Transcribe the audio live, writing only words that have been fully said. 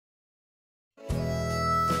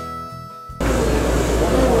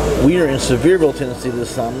We are in Sevierville, Tennessee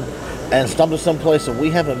this summer, and stopped at some place that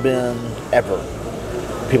we haven't been ever.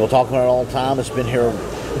 People talk about it all the time. It's been here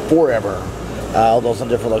forever, although it's in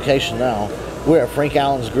a different location now. We're at Frank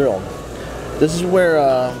Allen's Grill. This is where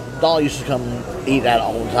Dolly used to come eat at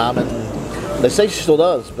all the time, and they say she still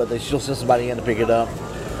does, but they still send somebody in to pick it up.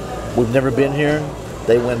 We've never been here.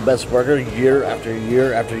 They win Best Burger year after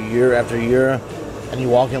year after year after year, and you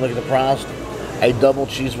walk in and look at the price. A double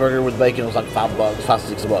cheeseburger with bacon was like $5,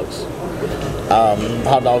 $6.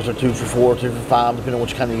 Hot dogs are 2 for $4, 2 for $5, depending on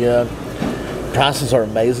which kind you get. Prices are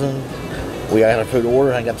amazing. We got our food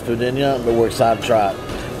order, I ain't got the food in yet, but we're excited to try it.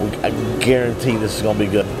 I guarantee this is gonna be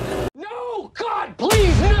good. No! God,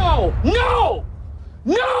 please, no! No!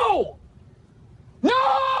 No!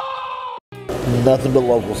 No! Nothing but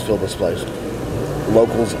locals fill this place.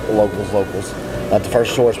 Locals, locals, locals. Not the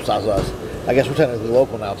first tourist besides us. I guess we're technically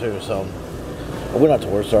local now too, so. We're not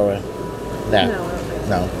tourists, are we? Nah.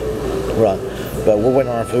 No. We're not. But we're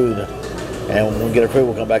waiting on our food. And when we get our food,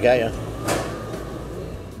 we'll come back at you.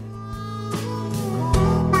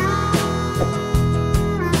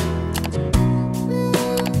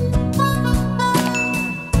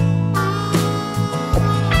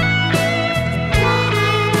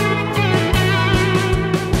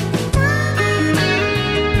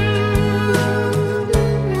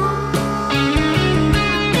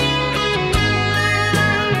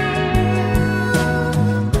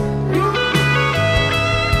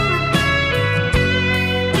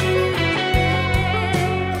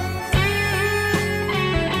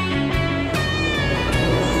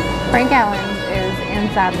 Frank Allen's is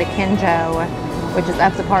inside the Kenjo, which is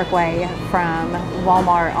up the parkway from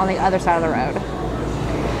Walmart on the other side of the road.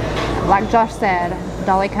 Like Josh said,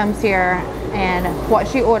 Dolly comes here and what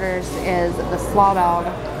she orders is the slaw dog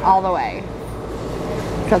all the way.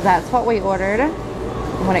 So that's what we ordered.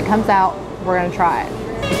 When it comes out, we're gonna try it.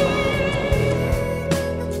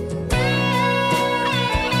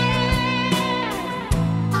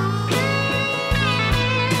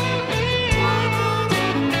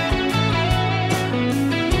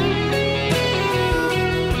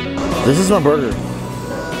 This is my burger.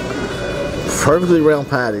 Perfectly round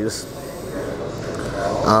patties.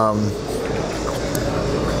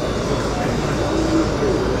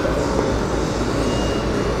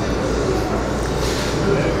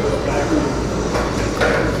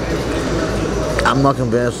 I'm not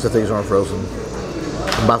convinced that these aren't frozen.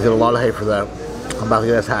 I'm about to get a lot of hate for that. I'm about to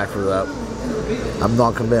get attacked for that. I'm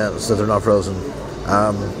not convinced that they're not frozen.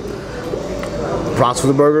 Price for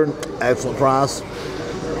the burger, excellent price.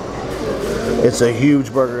 It's a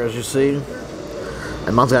huge burger, as you see.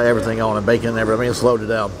 And mine's got everything on it, bacon and everything. I mean, it's loaded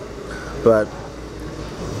down. But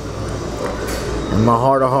in my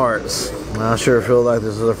heart of hearts, I sure feel like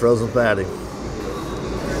this is a frozen patty.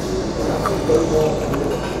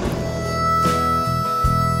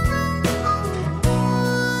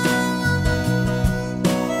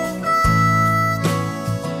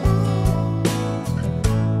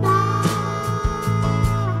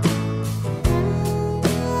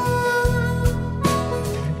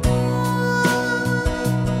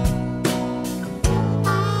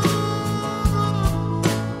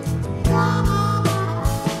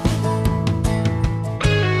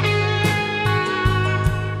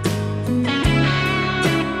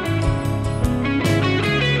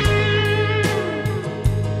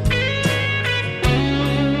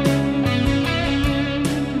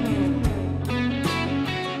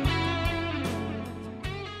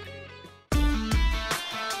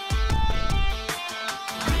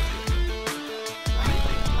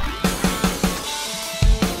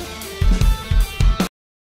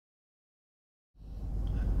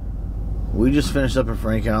 We just finished up at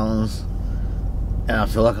Frank Allen's, and I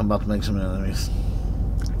feel like I'm about to make some enemies.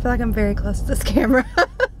 I feel like I'm very close to this camera.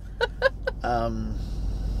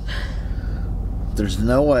 There's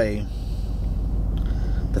no way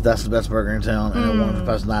that that's the best burger in town, and it won for the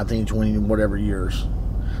past 19, 20, whatever years.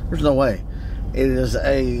 There's no way. It is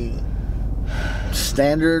a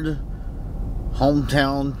standard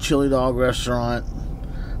hometown chili dog restaurant.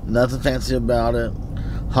 Nothing fancy about it.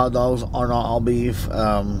 Hot dogs are not all beef.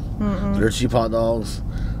 They're cheap hot dogs.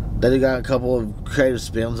 They do got a couple of creative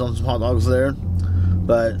spins on some hot dogs there.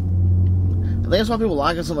 But I think that's why people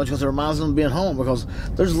like it so much, because it reminds them of being home, because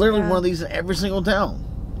there's literally one of these in every single town.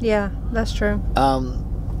 Yeah, that's true.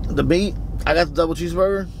 The meat, I got the double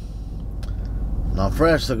cheeseburger. Not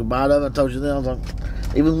fresh. Took a bite of it. I told you then. I was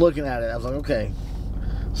like, even looking at it, I was like, okay,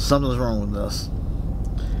 something's wrong with this.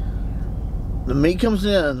 The meat comes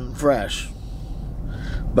in fresh.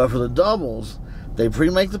 But for the doubles, they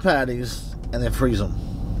pre-make the patties and then freeze them.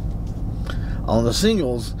 On the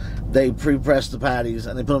singles, they pre-press the patties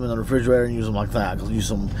and they put them in the refrigerator and use them like that, because you use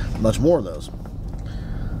them much more of those.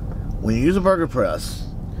 When you use a burger press,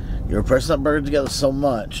 you're pressing that burger together so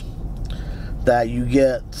much that you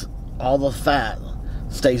get all the fat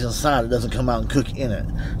stays inside. It doesn't come out and cook in it,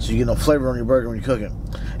 so you get no flavor on your burger when you cook it.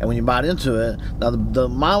 And when you bite into it, now the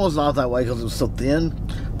mine was not that way because it was so thin,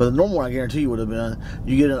 but the normal one, I guarantee you, would have been,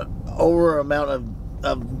 you get an over amount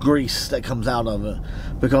of grease that comes out of it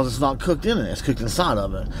because it's not cooked in it, it's cooked inside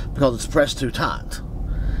of it because it's pressed too tight.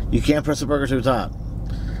 You can't press a burger too tight.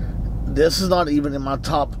 This is not even in my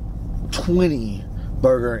top 20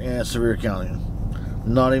 burger in Sevier County.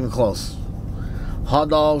 Not even close. Hot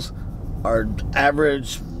dogs are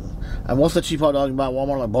average, and what's the cheap hot dog you buy at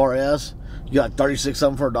Walmart, like Bar S? You got 36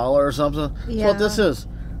 of them for $1 or something. Yeah. That's what this is.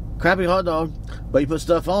 Crappy hot dog, but you put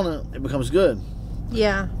stuff on it, it becomes good.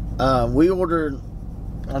 Yeah. We ordered,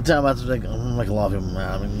 I'm telling you about this, I'm gonna make a lot of them.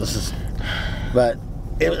 I mean, this is, but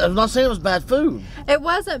I'm not saying it was bad food. It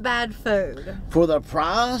wasn't bad food. For the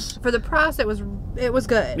price? For the price, it was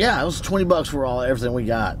good. Yeah, it was $20 for everything we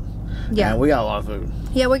got. Yeah. And we got a lot of food.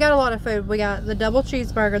 Yeah, we got a lot of food. We got the double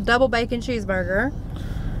bacon cheeseburger.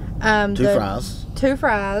 Two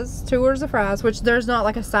fries, 2 orders of fries, which there's not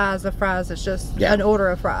like a size of fries, it's just an order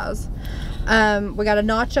of fries. We got a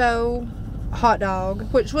nacho hot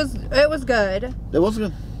dog, which was good. It was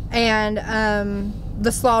good. And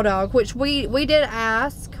the slaw dog, which we did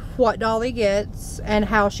ask what Dolly gets and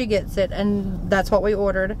how she gets it, and that's what we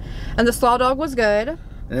ordered. And the slaw dog was good.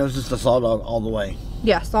 And it was just a slaw dog all the way.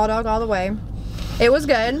 Yeah, slaw dog all the way. It was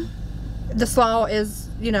good. The slaw is,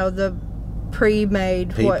 you know, the pre-made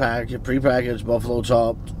prepackaged buffalo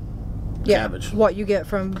chopped cabbage. What you get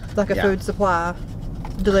from like a food supply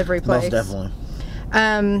delivery place. Most definitely.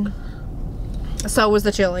 So was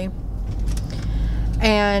the chili.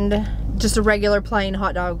 And just a regular plain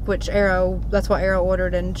hot dog, which that's what Arrow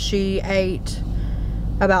ordered, and she ate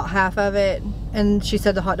about half of it, and she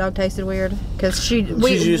said the hot dog tasted weird because she's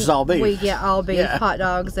used to all beef. We get all beef hot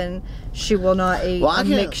dogs, and she will not eat a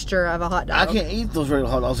mixture of a hot dog. I can't eat those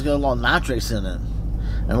regular hot dogs. It's got a lot of nitrates in it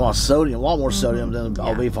and a lot of sodium, a lot more sodium than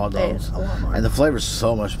all beef hot dogs. A lot more. And the flavor's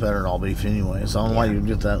so much better than all beef anyway. So I don't know why you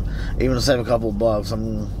get that. Even to save a couple of bucks, I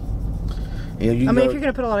mean, if you're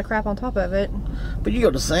gonna put a lot of crap on top of it. But you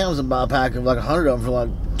go to Sam's and buy a pack of like 100 of them for like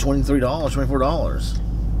 $23, $24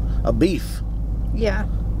 of beef. Yeah.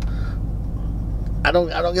 I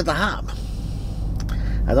don't get the hype.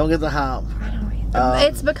 I don't get the hype. I don't either.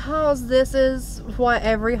 It's because this is what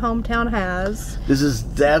every hometown has. This is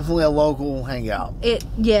definitely a local hangout.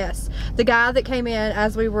 Yes. The guy that came in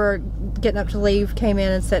as we were getting up to leave came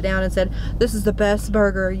in and sat down and said, "This is the best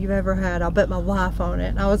burger you've ever had. I'll bet my life on it."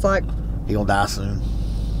 And I was like, he gonna die soon.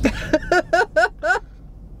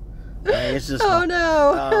 It's just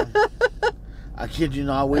no. I kid you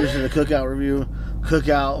not, we did a cookout review.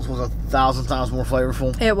 Cookout was 1,000 times more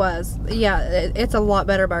flavorful. It was. Yeah, it's a lot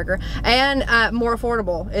better burger. And more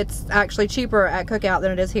affordable. It's actually cheaper at Cookout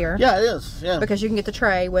than it is here. Yeah, it is. Yeah. Because you can get the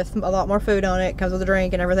tray with a lot more food on it. Comes with a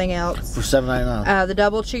drink and everything else. For $7.99. The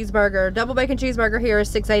double bacon cheeseburger here is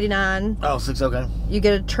 $6.89. Oh, okay. You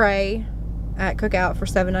get a tray at Cookout for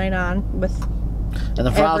 $7.99 with and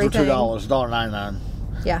the fries everything. were $2, $1.99.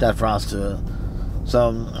 Yeah. That fries to it. So,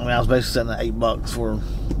 I mean, I was basically setting at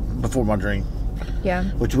 $8 before my drink. Yeah.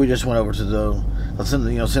 Which we just went over to it's in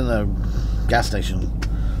the gas station.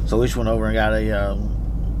 So we just went over and got a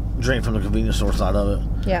drink from the convenience store side of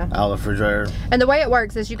it. Yeah. Out of the refrigerator. And the way it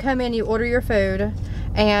works is you come in, you order your food,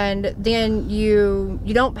 and then you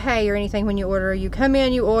don't pay or anything when you order. You come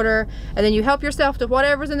in, you order, and then you help yourself to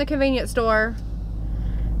whatever's in the convenience store.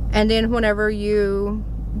 And then whenever you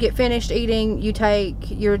get finished eating, you take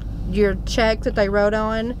your check that they wrote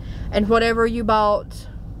on, and whatever you bought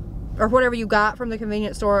or whatever you got from the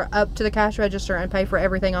convenience store up to the cash register and pay for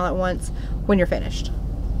everything all at once when you're finished.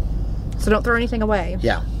 So don't throw anything away.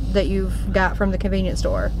 Yeah. That you've got from the convenience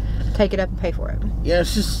store. Take it up and pay for it. Yeah,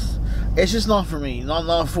 it's just not for me.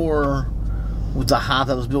 Not for with the hype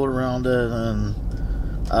that was built around it, and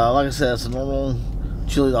like I said, it's a normal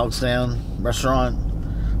chili dog stand restaurant.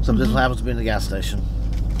 So this happens to be in the gas station.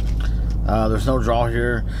 There's no draw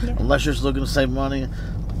here unless you're just looking to save money.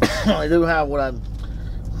 They do have what I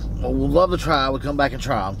would love to try. I would come back and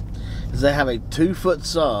try. Is they have a 2-foot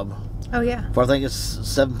sub. Oh yeah. For I think it's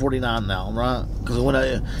 $7.49 now, right? Because it went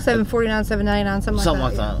 $7.49, $7.99, something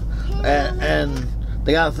like that. And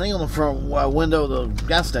they got a thing on the front window of the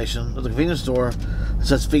gas station, of the convenience store, that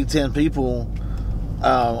says feed 10 people,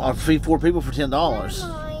 or feed 4 people for $10.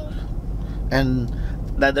 And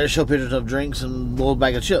that they show pictures of drinks and a little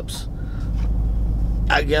bag of chips.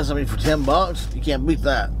 I guess, for $10, you can't beat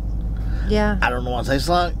that. Yeah. I don't know what it tastes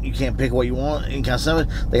like. You can't pick what you want. Any kind of sandwich.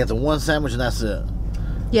 They get the one sandwich and that's it.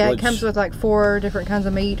 Yeah, it comes with like 4 different kinds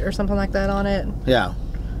of meat or something like that on it. Yeah.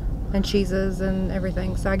 And cheeses and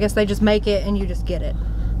everything. So I guess they just make it and you just get it.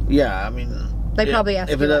 Yeah, I mean... They probably ask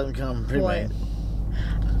you... If it doesn't come pre-made.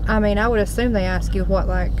 I mean, I would assume they ask you what,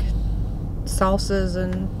 like, sauces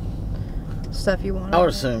and stuff you want. I would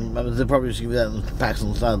assume. I mean, they probably just give you that in packs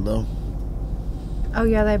on the side, though. Oh,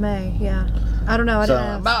 yeah, they may. Yeah. I don't know.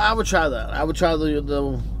 I would try that. I would try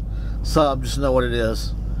the sub just to know what it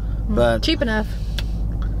is. But cheap enough.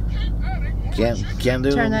 Can't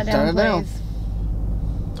do. Turn that down, please.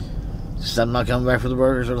 Just I'm not coming back for the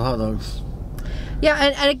burgers or the hot dogs. Yeah,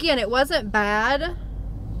 and again, it wasn't bad.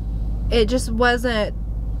 It just wasn't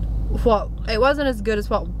as good as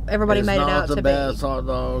what everybody made it out to be. It's not the best hot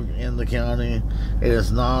dog in the county. It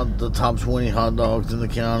is not the top 20 hot dogs in the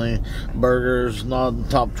county. Burgers, not the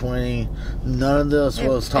top 20. None of this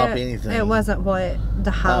was top anything. It wasn't what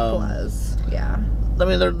the hype was. Yeah. I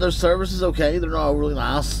mean, their service is okay. They're not really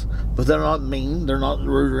nice, but they're not mean. They're not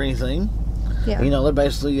rude or anything. Yeah. You know, they're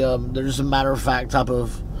basically they're just a matter of fact type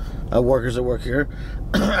of workers that work here.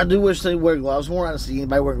 I do wish they wear gloves more. I don't see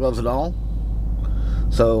anybody wearing gloves at all.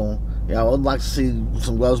 So, yeah, I would like to see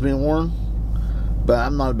some gloves being worn. But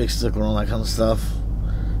I'm not a big stickler on that kind of stuff.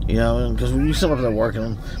 You know, because when you sit up there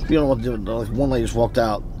working, you don't know what to do. Like, one lady just walked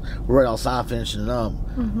out. We're right outside finishing it up.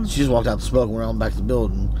 She just walked out to smoke and we're on back to the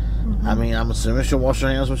building. I mean, I'm assuming she'll wash her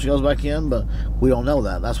hands when she goes back in, but we don't know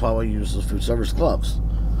that. That's why we use the food service gloves.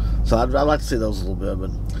 So I'd like to see those a little bit,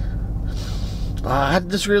 but I had to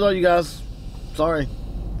disagree with all you guys. Sorry.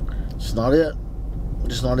 Just not it.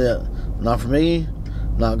 Just not it. Not for me.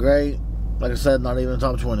 Not great. Like I said, not even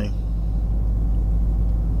top 20.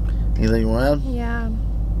 Anything you want to add? Yeah.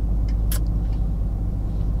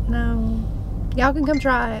 No. Y'all can come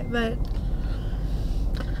try it, but...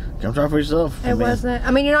 Come try it for yourself. It wasn't...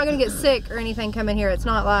 I mean, you're not going to get sick or anything coming here. It's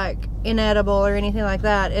not, like, inedible or anything like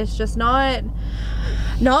that. It's just not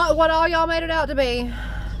what all y'all made it out to be.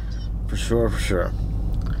 For sure, for sure.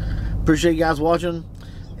 Appreciate you guys watching.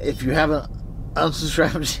 If you haven't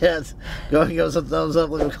unsubscribed yet, go ahead and give us a thumbs up,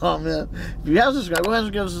 leave a comment. If you have subscribed, go ahead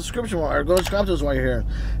and give us a subscription or go subscribe to us while you're here.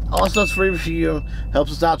 All stuff's free for you.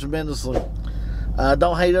 Helps us out tremendously.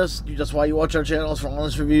 Don't hate us. That's why you watch our channels, for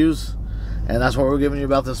honest reviews. And that's what we're giving you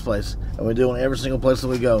about this place. And we do in every single place that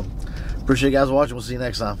we go. Appreciate you guys watching. We'll see you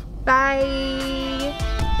next time. Bye.